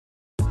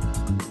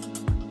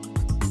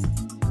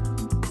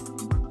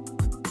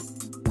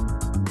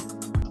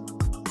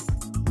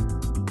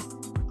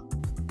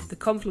The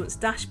Confluence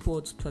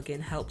Dashboards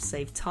plugin helps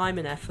save time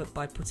and effort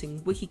by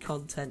putting wiki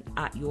content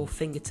at your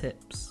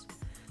fingertips.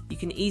 You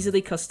can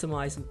easily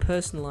customize and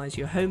personalize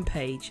your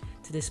homepage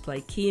to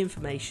display key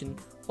information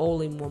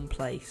all in one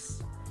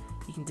place.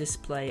 You can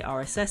display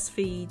RSS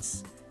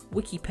feeds,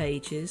 wiki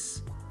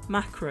pages,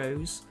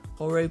 macros,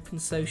 or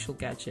OpenSocial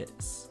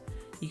Gadgets.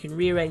 You can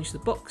rearrange the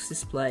box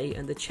display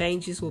and the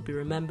changes will be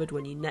remembered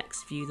when you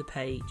next view the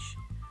page.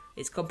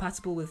 It's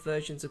compatible with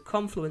versions of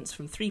Confluence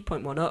from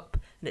 3.1 up,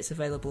 and it's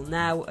available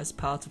now as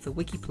part of the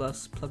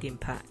wiki-plus plugin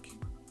pack.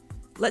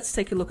 Let's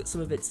take a look at some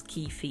of its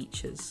key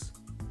features.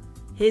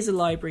 Here's a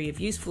library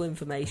of useful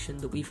information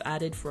that we've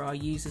added for our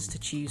users to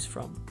choose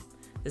from.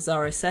 There's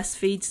RSS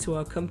feeds to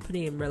our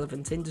company and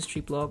relevant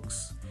industry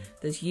blogs,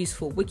 there's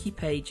useful wiki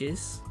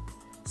pages,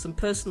 some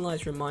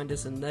personalised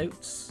reminders and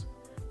notes,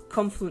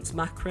 Confluence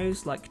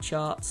macros like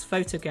charts,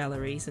 photo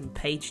galleries and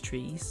page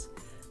trees,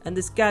 and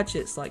there's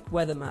gadgets like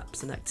weather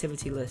maps and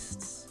activity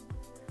lists.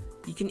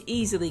 You can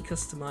easily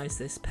customise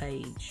this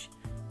page.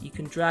 You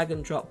can drag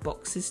and drop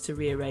boxes to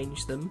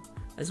rearrange them,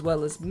 as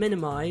well as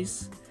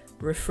minimise,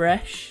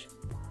 refresh,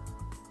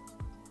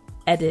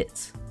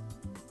 edit,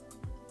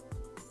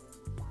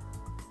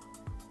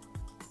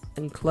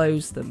 and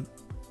close them.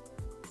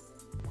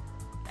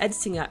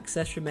 Editing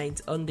access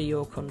remains under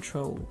your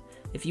control.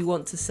 If you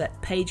want to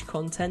set page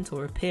content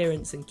or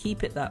appearance and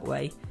keep it that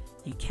way,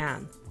 you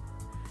can.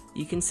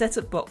 You can set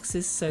up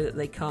boxes so that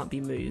they can't be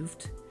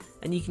moved,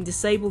 and you can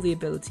disable the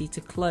ability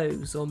to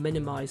close or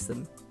minimise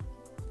them.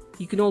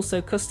 You can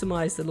also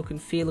customise the look and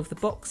feel of the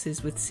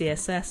boxes with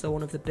CSS or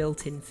one of the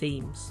built-in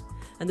themes,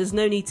 and there's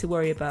no need to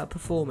worry about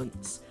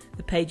performance.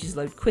 The pages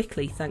load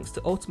quickly thanks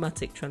to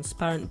automatic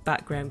transparent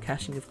background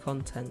caching of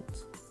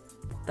content.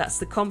 That's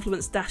the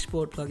Confluence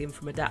Dashboard plugin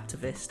from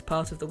Adaptavist,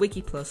 part of the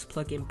wiki-plus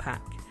plugin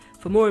pack.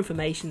 For more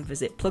information,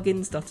 visit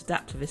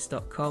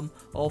plugins.adaptavist.com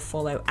or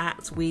follow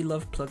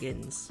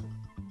 @WeLovePlugins.